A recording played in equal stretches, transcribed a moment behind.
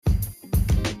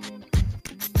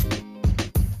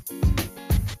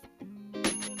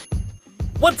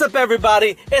What's up,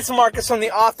 everybody? It's Marcus from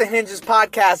the Off the Hinges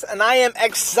podcast, and I am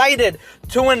excited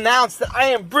to announce that I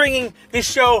am bringing the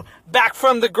show back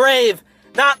from the grave.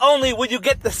 Not only will you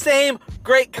get the same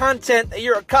great content that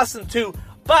you're accustomed to,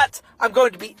 but I'm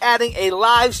going to be adding a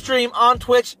live stream on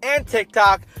Twitch and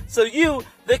TikTok so you,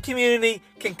 the community,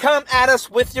 can come at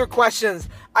us with your questions.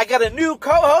 I got a new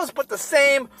co-host, but the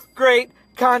same great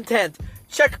content.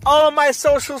 Check all of my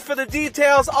socials for the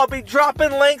details. I'll be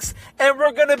dropping links, and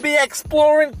we're going to be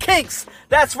exploring kinks.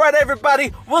 That's right,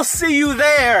 everybody. We'll see you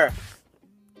there.